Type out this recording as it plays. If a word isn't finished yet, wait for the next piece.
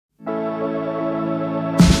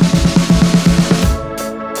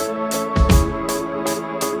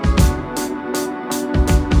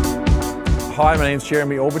Hi, my name's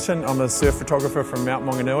Jereme Aubertin. I'm a surf photographer from Mount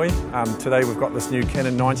Maunganui. Today we've got this new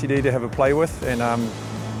Canon 90D to have a play with, and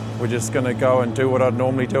we're just going to go and do what I'd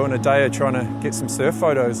normally do in a day of trying to get some surf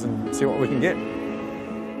photos and see what we can get.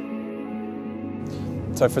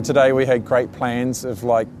 So for today we had great plans of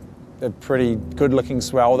like a pretty good looking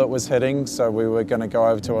swell that was hitting, so we were going to go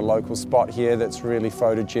over to a local spot here that's really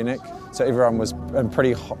photogenic. So everyone was in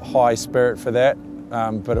pretty high spirit for that.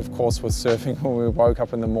 But of course with surfing, when we woke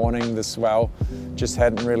up in the morning, the swell just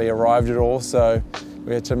hadn't really arrived at all, so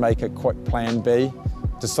we had to make a quick plan B.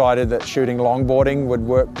 Decided that shooting longboarding would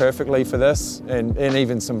work perfectly for this, and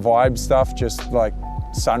even some vibe stuff, just like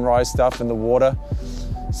sunrise stuff in the water.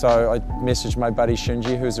 So I messaged my buddy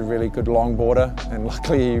Shinji, who's a really good longboarder, and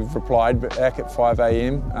luckily he replied back at 5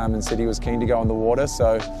 AM and said he was keen to go on the water.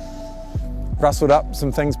 So rustled up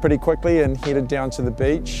some things pretty quickly and headed down to the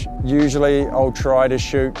beach. Usually I'll try to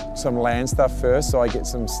shoot some land stuff first, so I get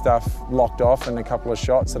some stuff locked off and a couple of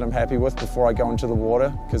shots that I'm happy with before I go into the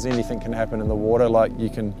water, because anything can happen in the water. Like,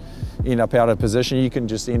 you can end up out of position, you can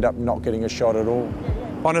just end up not getting a shot at all.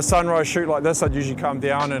 On a sunrise shoot like this, I'd usually come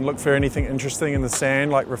down and look for anything interesting in the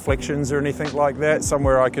sand, like reflections or anything like that,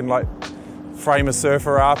 somewhere I can like frame a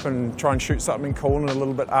surfer up and try and shoot something cool and a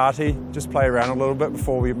little bit arty. Just play around a little bit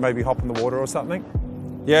before we maybe hop in the water or something.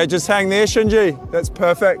 Yeah, just hang there, Shinji. That's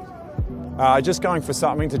perfect. Just going for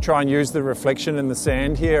something to try and use the reflection in the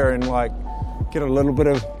sand here and like get a little bit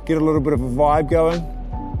of a vibe going.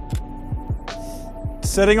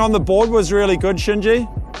 Sitting on the board was really good, Shinji.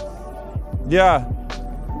 Yeah.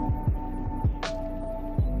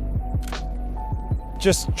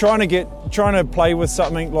 Just trying to play with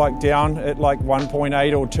something like down at like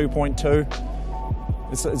 1.8 or 2.2.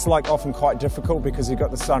 It's like often quite difficult because you've got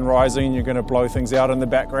the sun rising and you're going to blow things out in the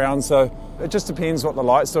background. So it just depends what the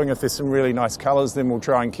light's doing. If there's some really nice colors, then we'll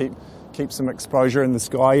try and keep some exposure in the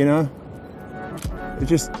sky, you know.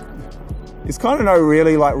 It's kind of no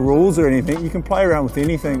really like rules or anything. You can play around with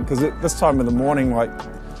anything, because at this time of the morning, like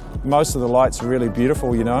most of the lights are really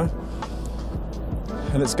beautiful, you know.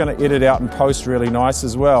 And it's going to edit out and post really nice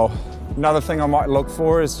as well. Another thing I might look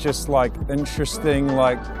for is just like interesting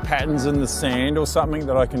like patterns in the sand or something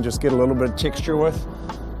that I can just get a little bit of texture with.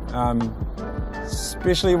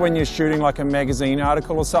 Especially when you're shooting like a magazine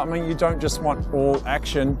article or something, you don't just want all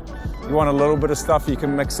action. You want a little bit of stuff you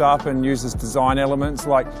can mix up and use as design elements.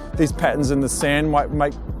 Like these patterns in the sand might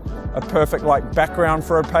make a perfect like background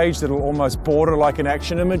for a page that'll almost border like an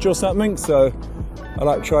action image or something. So I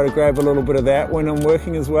like to try to grab a little bit of that when I'm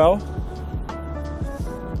working as well.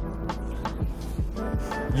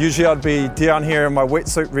 Usually I'd be down here in my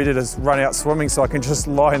wetsuit ready to run out swimming, so I can just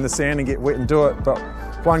lie in the sand and get wet and do it. But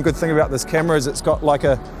one good thing about this camera is it's got like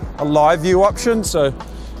a live view option, so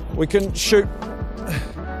we can shoot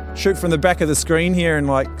from the back of the screen here and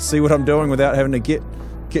like see what I'm doing without having to get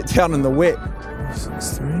down in the wet.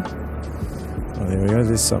 6.3. Oh, there we go,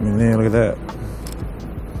 there's something there, look at that.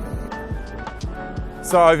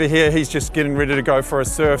 So over here, he's just getting ready to go for a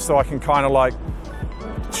surf, so I can kind of like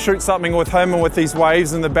shoot something with him and with these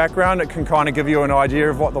waves in the background. It can kind of give you an idea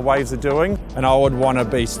of what the waves are doing. And I would want to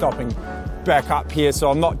be stopping back up here, so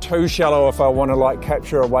I'm not too shallow if I want to like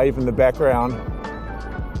capture a wave in the background.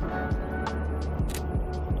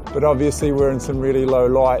 But obviously we're in some really low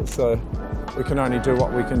light, so we can only do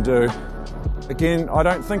what we can do. Again, I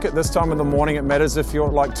don't think at this time of the morning it matters if you're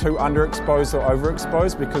like too underexposed or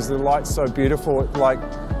overexposed, because the light's so beautiful. It, like,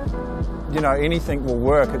 you know, anything will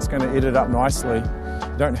work. It's going to edit up nicely.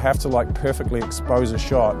 You don't have to like perfectly expose a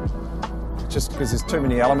shot, just because there's too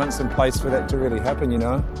many elements in place for that to really happen, you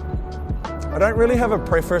know. I don't really have a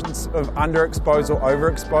preference of underexposed or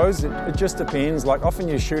overexposed. It just depends. Like often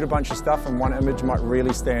you shoot a bunch of stuff and one image might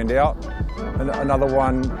really stand out and another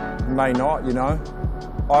one may not, you know.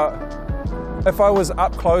 If I was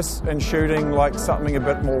up close and shooting like something a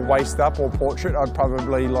bit more waist up or portrait, I'd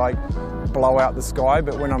probably like blow out the sky.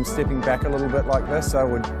 But when I'm stepping back a little bit like this, I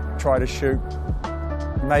would try to shoot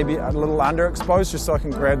maybe a little underexposed, just so I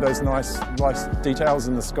can grab those nice details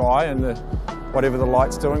in the sky and whatever the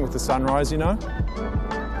light's doing with the sunrise, you know.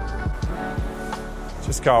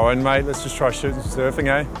 Just go in, mate. Let's just try shooting some surfing,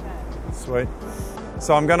 eh? Sweet.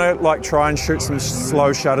 So I'm gonna like try and shoot some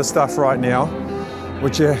slow shutter stuff right now,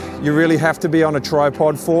 which you really have to be on a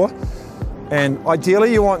tripod for. And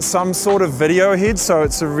ideally you want some sort of video head, so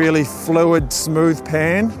it's a really fluid, smooth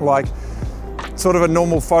pan. Like sort of a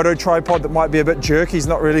normal photo tripod that might be a bit jerky is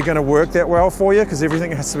not really gonna work that well for you, because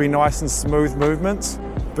everything has to be nice and smooth movements.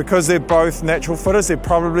 Because they're both natural footers, they're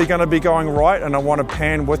probably gonna be going right, and I wanna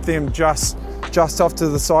pan with them just off to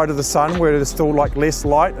the side of the sun where there's still like less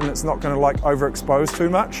light and it's not gonna like overexpose too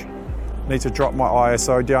much. Need to drop my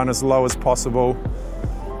ISO down as low as possible.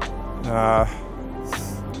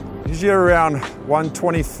 Usually around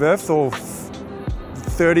 1/25th or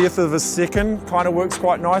 30th of a second kind of works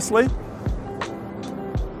quite nicely.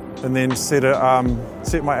 And then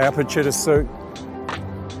set my aperture to suit.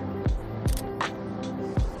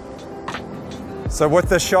 So with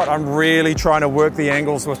this shot, I'm really trying to work the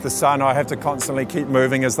angles with the sun. I have to constantly keep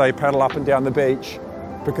moving as they paddle up and down the beach,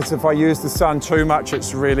 because if I use the sun too much,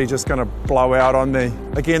 it's really just going to blow out on me.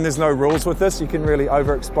 Again, there's no rules with this. You can really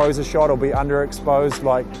overexpose a shot or be underexposed.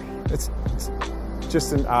 Like it's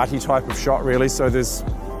just an arty type of shot, really. So there's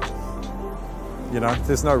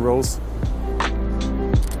no rules.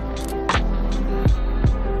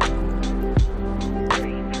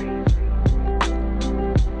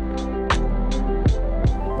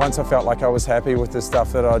 Once I felt like I was happy with the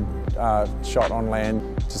stuff that I'd shot on land,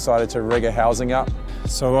 decided to rig a housing up.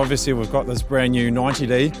 So obviously we've got this brand new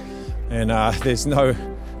 90D, and there's no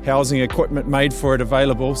housing equipment made for it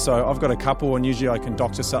available. So I've got a couple, and usually I can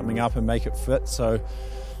doctor something up and make it fit. So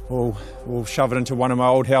we'll shove it into one of my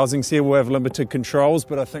old housings here. We'll have limited controls,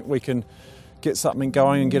 but I think we can get something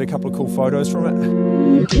going and get a couple of cool photos from it.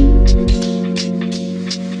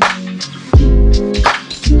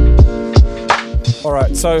 All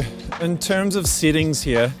right, so in terms of settings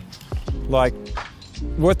here, like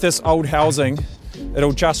with this old housing,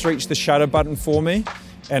 it'll just reach the shutter button for me,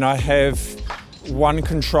 and I have one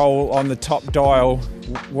control on the top dial,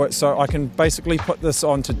 so I can basically put this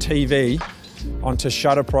onto TV, onto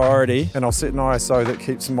shutter priority, and I'll set an ISO that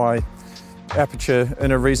keeps my aperture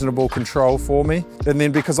in a reasonable control for me. And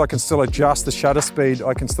then because I can still adjust the shutter speed,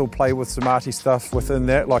 I can still play with some arty stuff within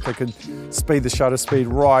that. Like I could speed the shutter speed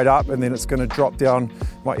right up, and then it's going to drop down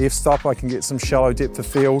my f-stop. I can get some shallow depth of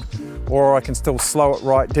field, or I can still slow it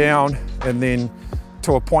right down, and then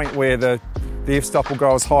to a point where the f-stop will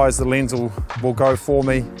go as high as the lens will go for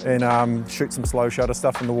me, and shoot some slow shutter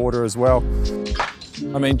stuff in the water as well.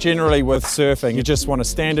 I mean, generally with surfing, you just want a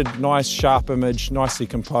standard, nice, sharp image, nicely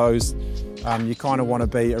composed. You kind of want to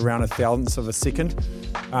be around 1/1000th of a second.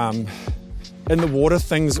 In the water,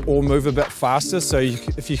 things all move a bit faster, so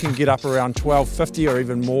if you can get up around 1250 or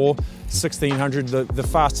even more, 1600, the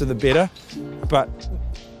faster the better. But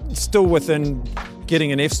still within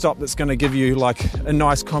getting an f-stop that's going to give you like a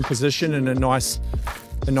nice composition and a nice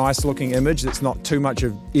looking image that's not too much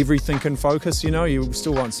of everything in focus. You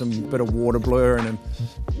still want some bit of water blur and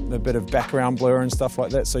a bit of background blur and stuff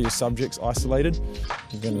like that, so your subject's isolated.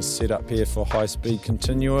 I'm going to set up here for high speed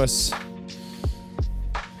continuous.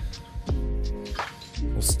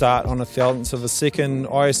 We'll start on 1/1000th of a second,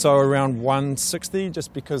 ISO around 160,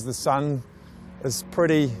 just because the sun is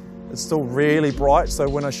it's still really bright, so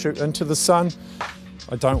when I shoot into the sun,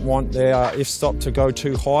 I don't want the f-stop to go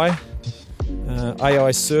too high.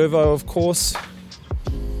 AI servo, of course.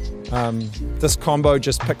 This combo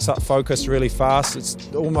just picks up focus really fast. It's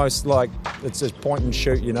almost like it's a point and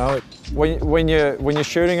shoot, When you're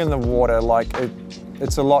shooting in the water, like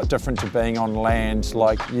it's a lot different to being on land.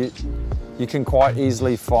 Like you can quite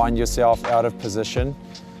easily find yourself out of position,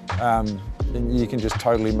 and you can just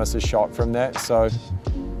totally miss a shot from that. So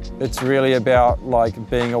it's really about like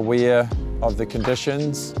being aware of the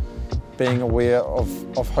conditions, being aware of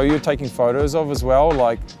who you're taking photos of as well.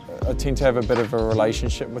 Like I tend to have a bit of a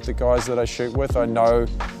relationship with the guys that I shoot with. I know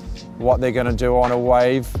what they're going to do on a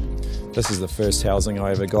wave. This is the first housing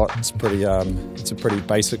I ever got. It's a pretty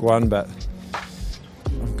basic one, but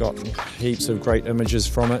I've got heaps of great images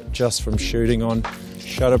from it just from shooting on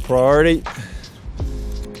shutter priority.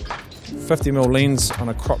 50mm lens on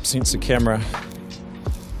a crop sensor camera.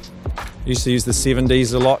 I used to use the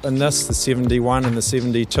 7Ds a lot in this, the 7D1 and the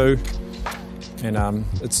 7D2, and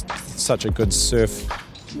it's such a good surf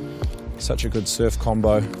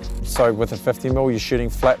combo. So with a 50mm, you're shooting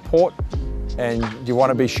flat port, and you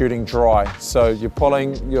want to be shooting dry. So you're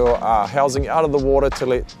pulling your housing out of the water to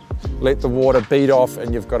let the water bead off,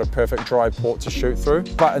 and you've got a perfect dry port to shoot through.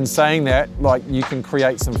 But in saying that, like you can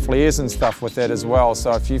create some flares and stuff with that as well.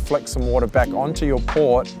 So if you flick some water back onto your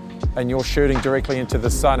port and you're shooting directly into the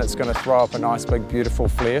sun, it's going to throw up a nice big beautiful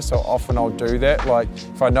flare. So often I'll do that. Like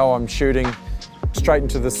if I know I'm shooting straight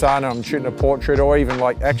into the sun, I'm shooting a portrait or even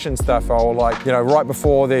like action stuff, I'll right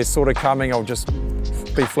before they're sort of coming, I'll just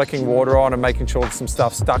be flicking water on and making sure some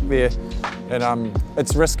stuff's stuck there. And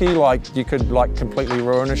it's risky, like you could like completely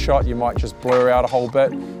ruin a shot. You might just blur out a whole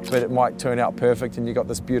bit, but it might turn out perfect and you got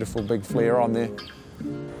this beautiful big flare on there.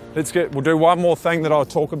 We'll do one more thing that I'll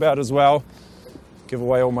talk about as well. Give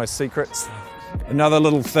away all my secrets. Another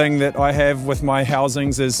little thing that I have with my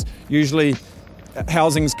housings is usually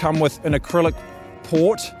housings come with an acrylic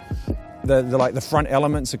port, the front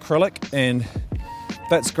element's acrylic, and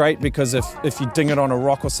that's great because if you ding it on a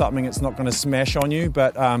rock or something, it's not going to smash on you,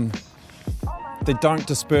 but they don't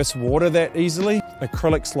disperse water that easily.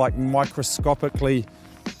 Acrylic's like microscopically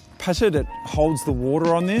pitted, it holds the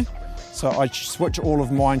water on there. So I switch all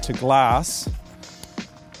of mine to glass,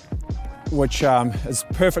 which is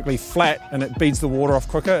perfectly flat and it beads the water off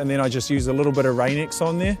quicker, and then I just use a little bit of Rain-X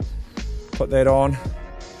on there, put that on,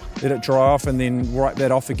 let it dry off, and then wipe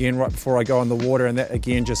that off again right before I go in the water, and that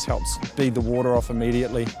again just helps bead the water off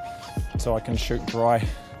immediately so I can shoot dry.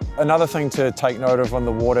 Another thing to take note of on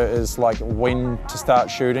the water is like when to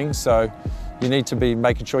start shooting. So you need to be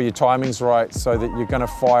making sure your timing's right so that you're going to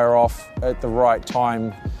fire off at the right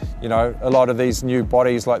time. You know, a lot of these new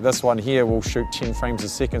bodies like this one here will shoot 10 frames a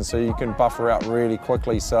second, so you can buffer out really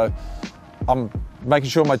quickly. So I'm making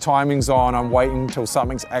sure my timing's on, I'm waiting until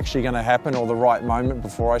something's actually going to happen or the right moment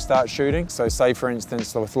before I start shooting. So say for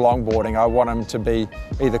instance with longboarding, I want them to be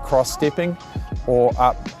either cross-stepping or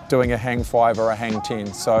up doing a hang 5 or a hang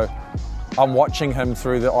 10. So I'm watching him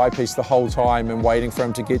through the eyepiece the whole time and waiting for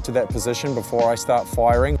him to get to that position before I start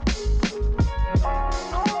firing.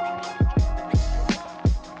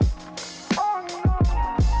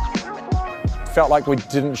 Felt like we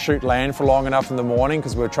didn't shoot land for long enough in the morning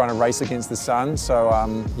because we were trying to race against the sun. So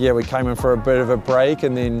yeah, we came in for a bit of a break,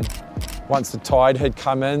 and then once the tide had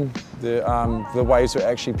come in, the waves were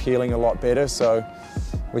actually peeling a lot better. So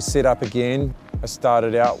we set up again. I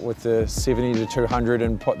started out with the 70 to 200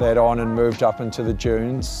 and put that on and moved up into the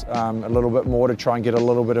dunes a little bit more to try and get a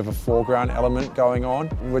little bit of a foreground element going on,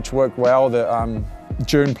 which worked well. The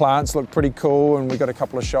dune plants looked pretty cool and we got a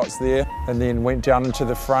couple of shots there, and then went down into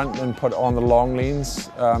the front and put on the long lens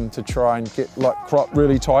to try and get like crop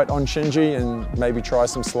really tight on Shinji and maybe try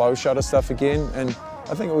some slow shutter stuff again. And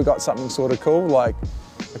I think we got something sort of cool. Like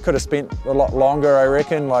I could have spent a lot longer, I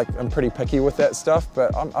reckon. Like I'm pretty picky with that stuff,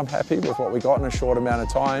 but I'm happy with what we got in a short amount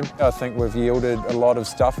of time. I think we've yielded a lot of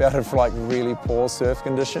stuff out of like really poor surf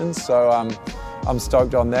conditions, so I'm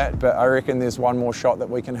stoked on that. But I reckon there's one more shot that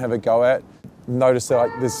we can have a go at. Notice that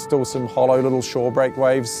like, there's still some hollow little shore break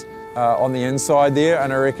waves on the inside there,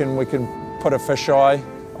 and I reckon we can put a fisheye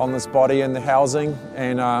on this body in the housing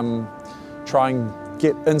and try and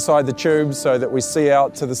get inside the tube so that we see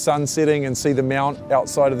out to the sun setting and see the mount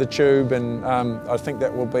outside of the tube, and I think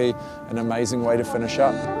that will be an amazing way to finish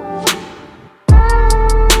up.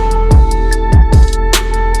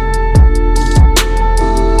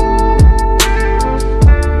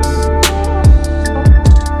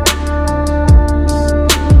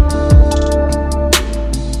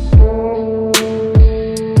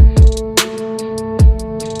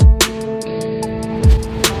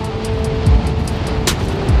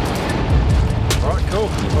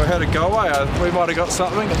 We might have got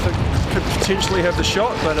something. I think could potentially have the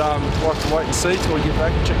shot, but we'll have to wait and see till we get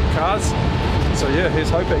back and check the cards. So yeah, here's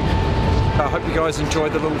hoping. I hope you guys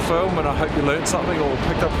enjoyed the little film, and I hope you learned something or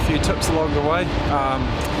picked up a few tips along the way.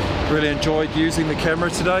 Really enjoyed using the camera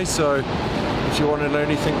today, so if you want to learn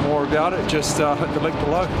anything more about it, just hit the link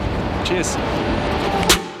below. Cheers.